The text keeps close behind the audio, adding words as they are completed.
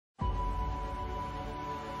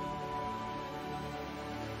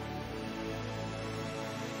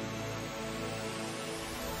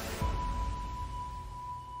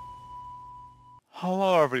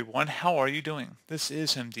Hello everyone, how are you doing? This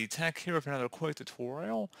is MD Tech here with another quick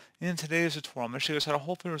tutorial. In today's tutorial, I'm going to show you guys how to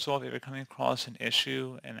hopefully resolve if you're coming across an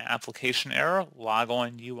issue, an application error,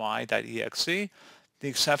 LogonUI.exe. The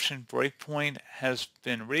exception breakpoint has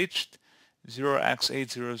been reached.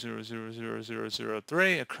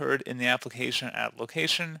 0x80000003 occurred in the application at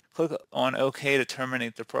location. Click on OK to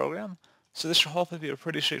terminate the program. So this should hopefully be a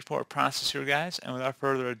pretty straightforward process here, guys, and without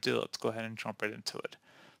further ado, let's go ahead and jump right into it.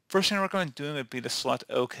 First thing I recommend doing would be to select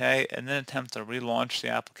OK and then attempt to relaunch the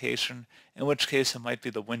application, in which case it might be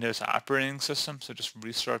the Windows operating system, so just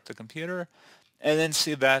restart the computer, and then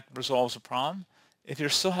see if that resolves the problem. If you're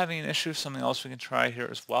still having an issue, something else we can try here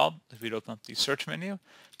as well. If you'd open up the search menu,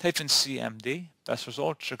 type in CMD, best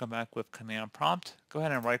result should come back with command prompt. Go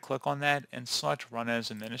ahead and right click on that and select Run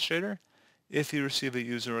as Administrator. If you receive a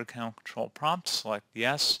user account control prompt, select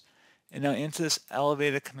Yes. And now into this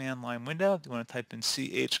elevated command line window, you want to type in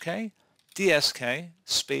chk dsk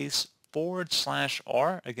space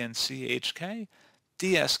 /r, again chk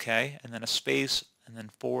dsk, and then a space, and then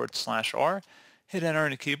 /r. Hit enter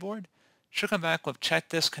on the keyboard. Should come back with check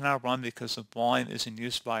this cannot run because the volume is in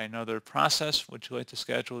use by another process. Would you like to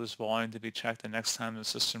schedule this volume to be checked the next time the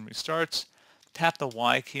system restarts? Tap the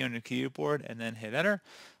Y key on your keyboard and then hit enter.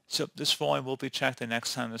 So this volume will be checked the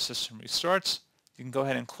next time the system restarts. You can go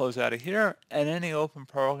ahead and close out of here and any open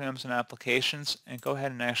programs and applications and go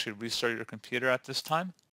ahead and actually restart your computer at this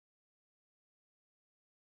time.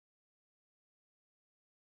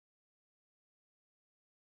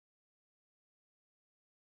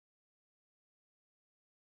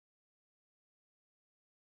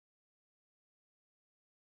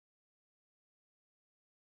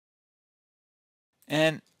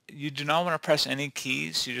 And you do not want to press any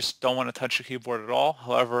keys. You just don't want to touch your keyboard at all.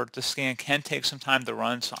 However, the scan can take some time to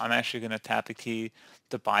run, so I'm actually going to tap a key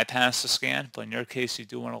to bypass the scan. But in your case, you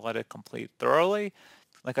do want to let it complete thoroughly.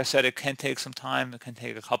 Like I said, it can take some time. It can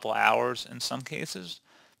take a couple hours in some cases.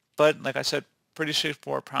 But like I said, pretty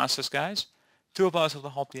straightforward process, guys. Do hope I was able to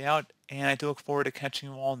help you out, and I do look forward to catching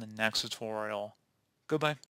you all in the next tutorial. Goodbye.